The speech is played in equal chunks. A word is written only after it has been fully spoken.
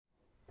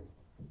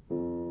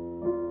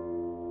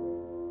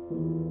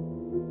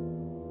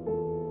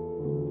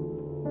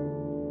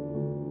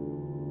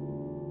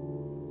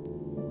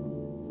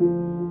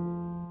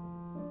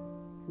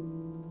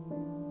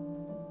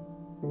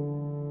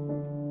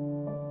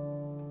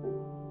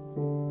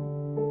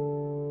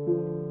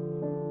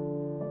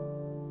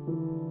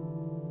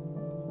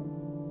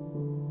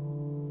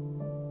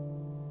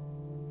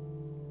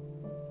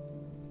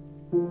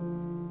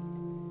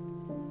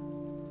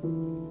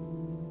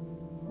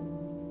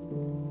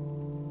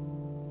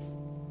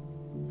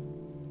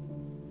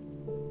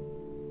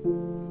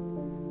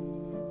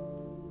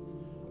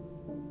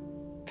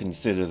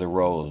Consider the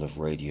role of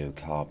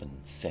radiocarbon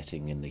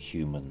setting in the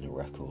human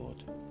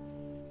record,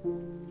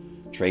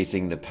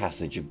 tracing the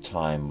passage of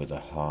time with a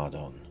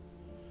hard-on,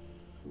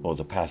 or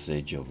the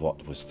passage of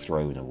what was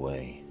thrown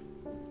away.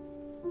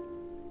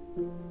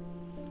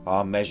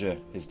 Our measure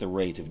is the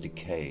rate of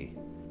decay,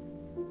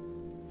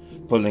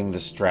 pulling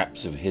the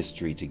straps of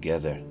history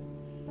together,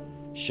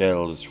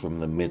 shells from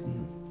the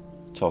midden,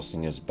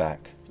 tossing us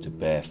back to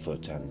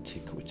barefoot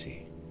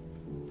antiquity.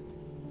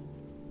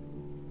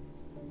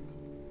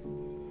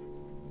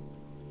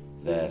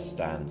 There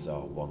stands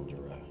our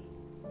wanderer,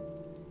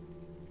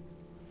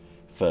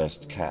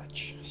 first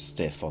catch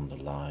stiff on the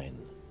line.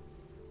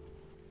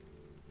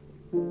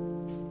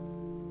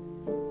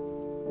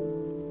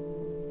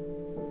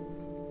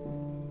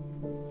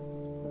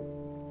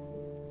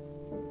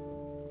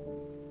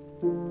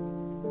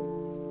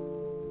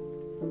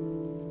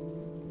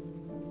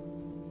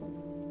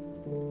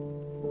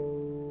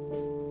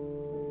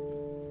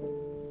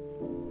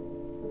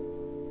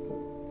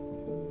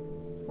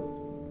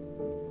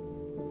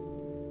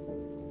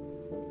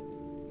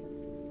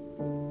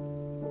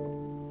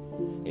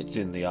 It's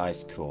in the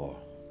ice core,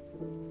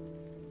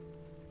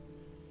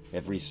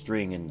 every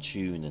string in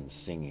tune and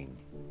singing.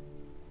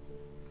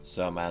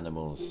 Some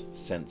animals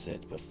sense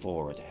it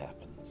before it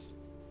happens.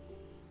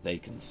 They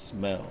can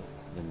smell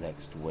the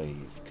next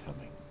wave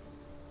coming.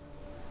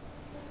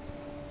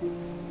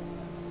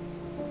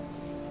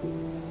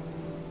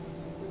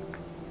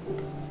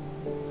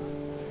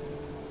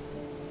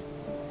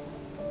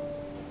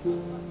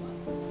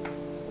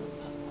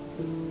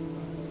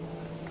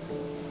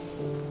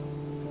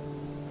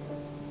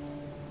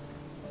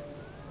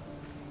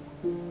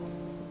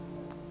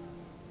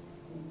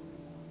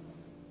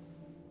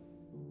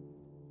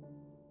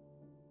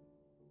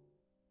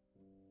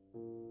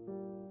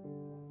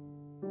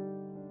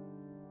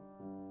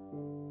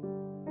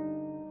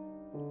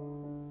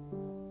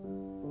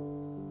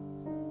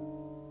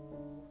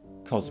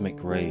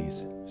 Cosmic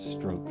rays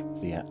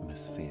stroke the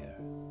atmosphere,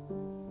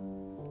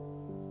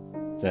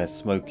 their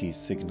smoky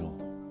signal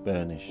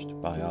burnished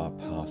by our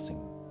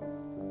passing.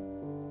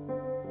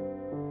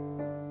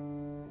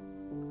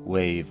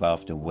 Wave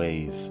after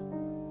wave,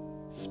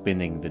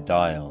 spinning the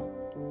dial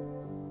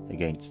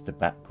against the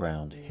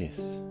background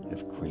hiss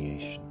of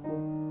creation,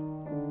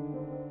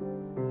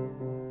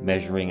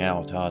 measuring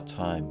out our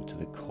time to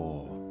the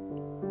core.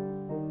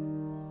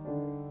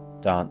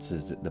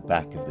 Dancers at the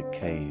back of the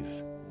cave,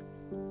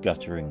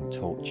 guttering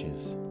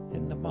torches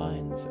in the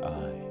mind's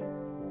eye.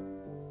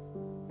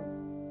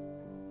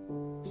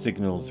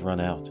 Signals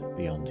run out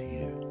beyond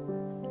here.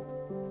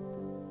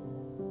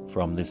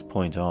 From this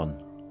point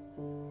on,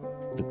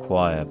 the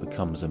choir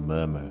becomes a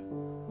murmur,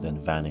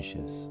 then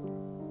vanishes.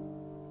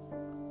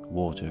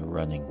 Water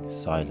running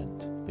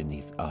silent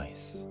beneath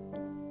ice.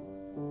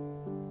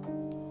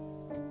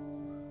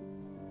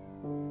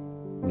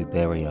 We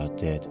bury our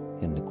dead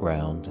in the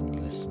ground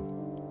and listen.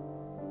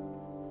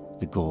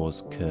 The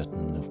gauze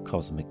curtain of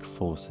cosmic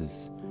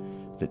forces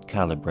that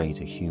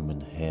calibrate a human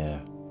hair,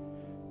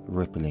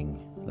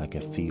 rippling like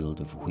a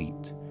field of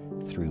wheat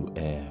through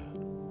air,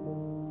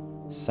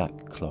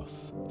 sackcloth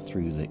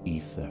through the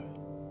ether,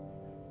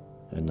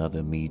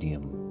 another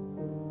medium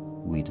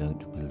we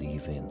don't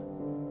believe in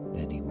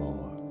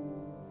anymore.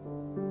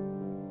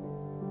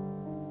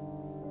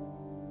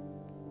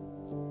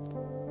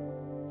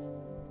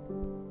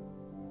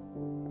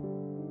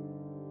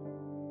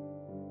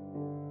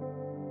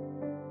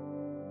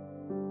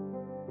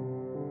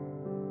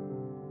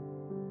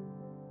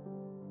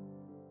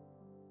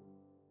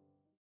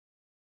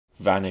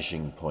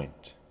 Vanishing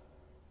point.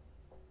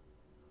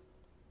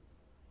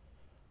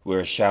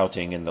 We're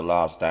shouting in the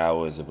last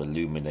hours of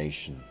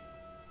illumination.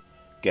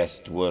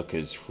 Guest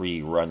workers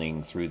free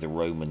running through the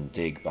Roman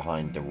dig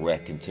behind the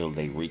wreck until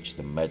they reach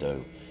the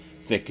meadow,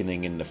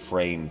 thickening in the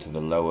frame to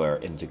the lower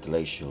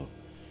interglacial.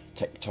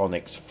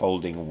 Tectonics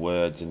folding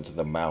words into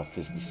the mouth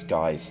as the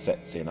sky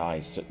sets in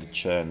ice at the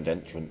churned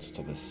entrance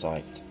to the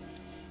site.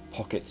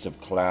 Pockets of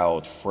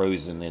cloud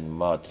frozen in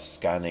mud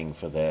scanning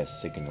for their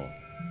signal.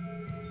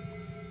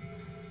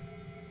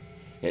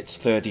 It's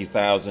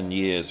 30,000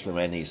 years from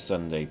any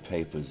Sunday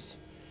papers.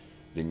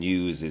 The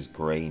news is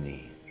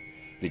grainy.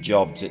 The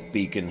jobs at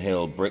Beacon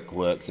Hill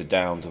brickworks are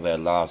down to their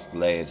last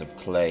layers of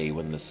clay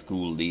when the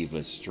school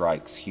lever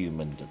strikes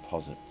human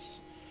deposits.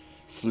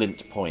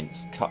 Flint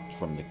points cut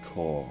from the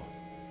core.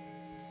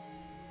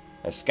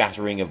 A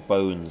scattering of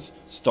bones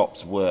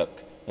stops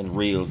work and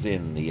reels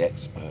in the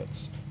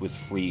experts with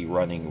free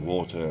running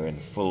water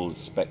and full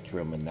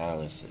spectrum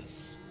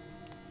analysis.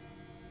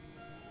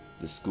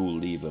 The school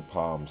lever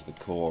palms the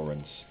core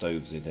and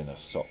stoves it in a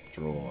sock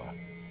drawer,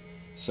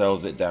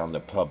 sells it down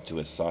the pub to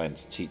a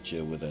science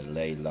teacher with a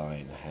ley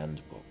line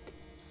handbook.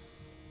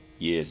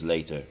 Years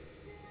later,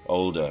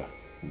 older,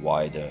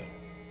 wider,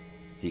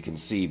 he can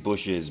see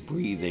bushes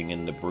breathing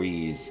in the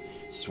breeze,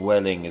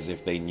 swelling as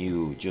if they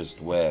knew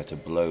just where to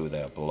blow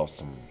their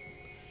blossom.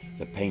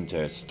 The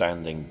painter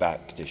standing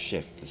back to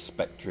shift the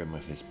spectrum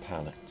of his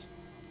palette.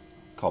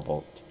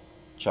 Cobalt,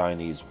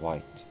 Chinese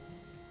white,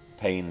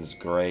 Payne's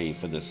grey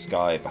for the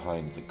sky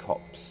behind the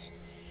copse.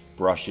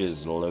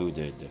 Brushes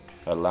loaded,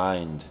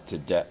 aligned to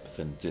depth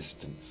and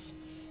distance,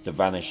 the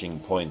vanishing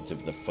point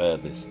of the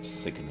furthest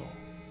signal.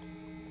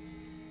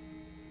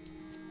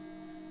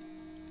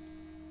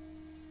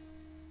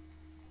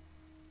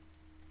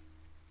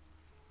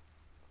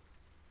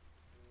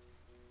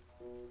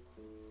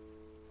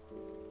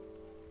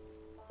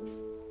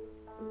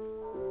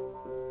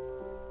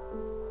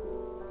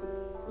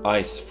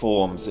 Ice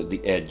forms at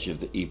the edge of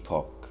the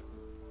epoch.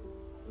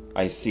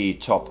 I see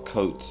top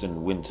coats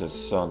and winter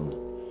sun,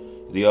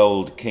 the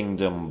old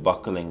kingdom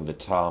buckling the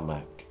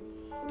tarmac,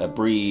 a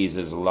breeze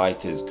as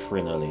light as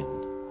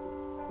crinoline.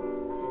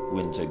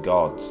 Winter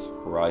gods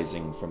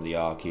rising from the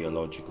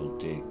archaeological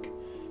dig,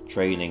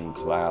 trailing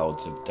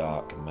clouds of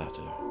dark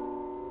matter.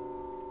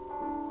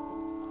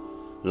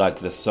 Like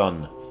the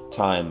sun,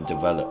 time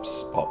develops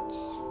spots,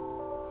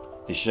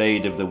 the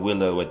shade of the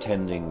willow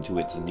attending to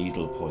its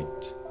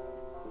needlepoint.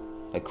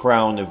 A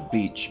crown of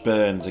beach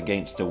burns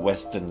against a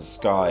western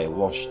sky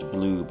washed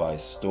blue by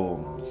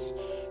storms,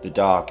 the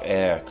dark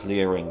air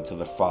clearing to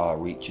the far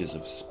reaches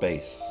of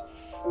space,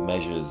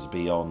 measures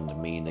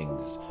beyond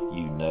meanings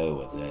you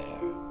know are there.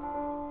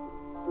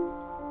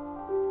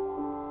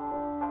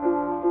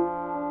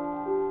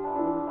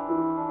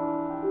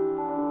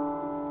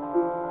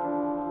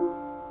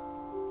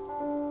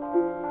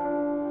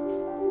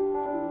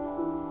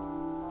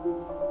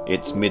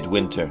 It's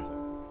midwinter,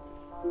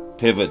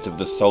 pivot of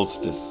the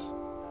solstice,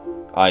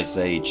 Ice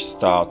Age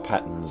star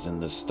patterns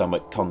in the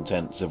stomach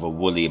contents of a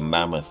woolly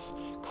mammoth,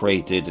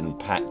 crated and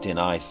packed in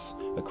ice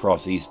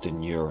across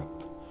Eastern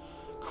Europe.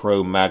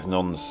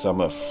 Cro-Magnon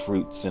summer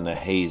fruits in a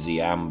hazy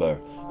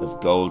amber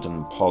of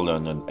golden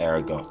pollen and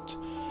ergot.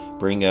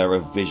 Bringer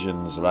of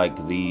visions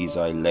like these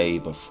I lay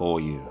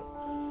before you,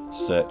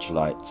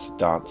 searchlights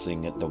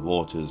dancing at the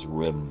water's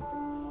rim,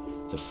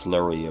 the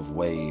flurry of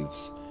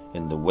waves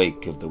in the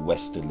wake of the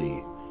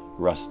westerly,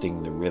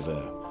 rusting the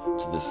river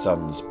to the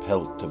sun's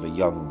pelt of a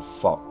young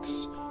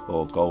fox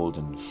or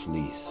golden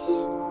fleece.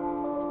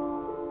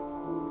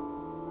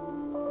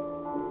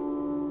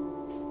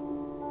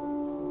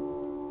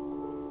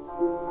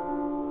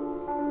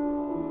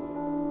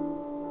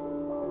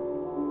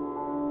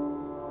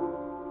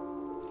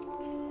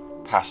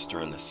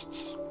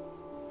 Pastoralists.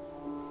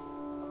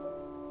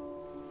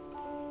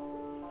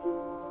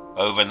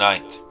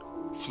 Overnight,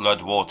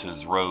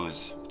 floodwaters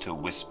rose to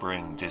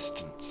whispering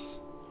distance.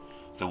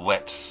 The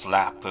wet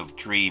slap of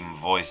dream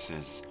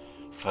voices,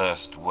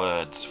 first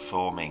words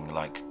forming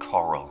like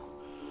coral,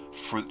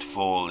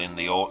 fruitful in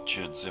the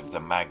orchards of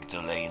the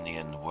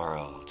Magdalenian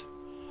world.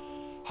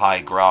 High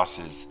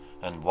grasses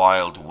and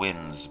wild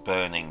winds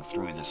burning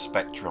through the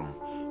spectrum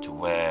to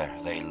where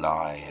they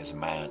lie as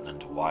man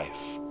and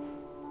wife.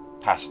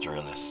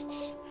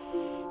 Pastoralists,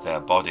 their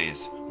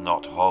bodies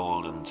not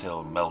whole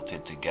until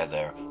melted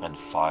together and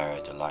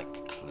fired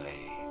like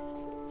clay.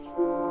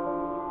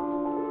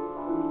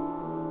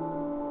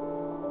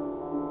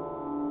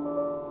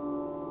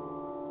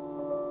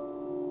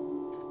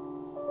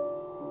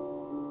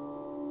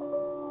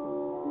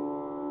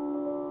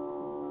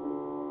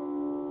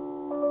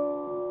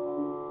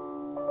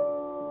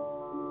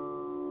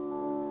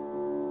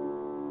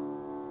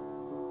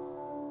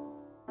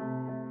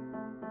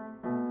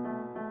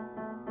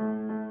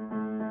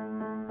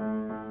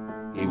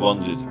 He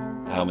wondered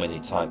how many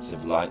types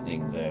of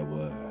lightning there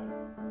were.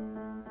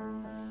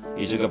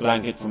 He took a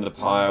blanket from the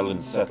pile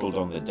and settled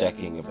on the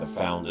decking of the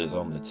Founders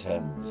on the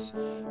Thames,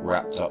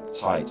 wrapped up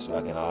tight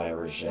like an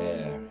Irish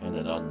air in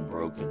an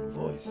unbroken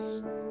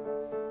voice.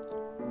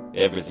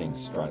 Everything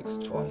strikes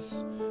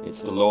twice.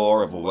 It's the law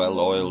of a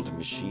well-oiled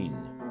machine.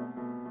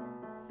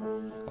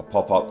 A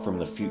pop-up from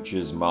the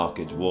future's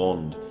market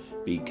warned,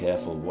 be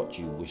careful what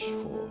you wish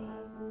for.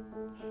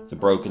 The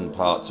broken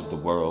parts of the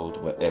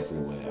world were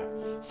everywhere,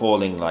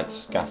 falling like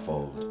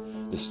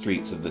scaffold, the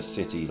streets of the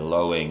city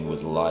lowing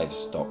with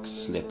livestock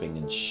slipping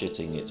and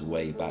shitting its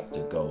way back to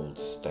gold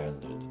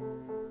standard.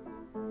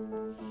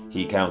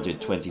 He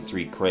counted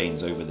 23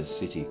 cranes over the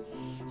city,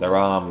 their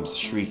arms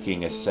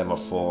shrieking a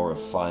semaphore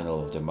of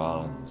final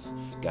demands,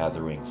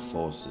 gathering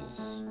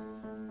forces.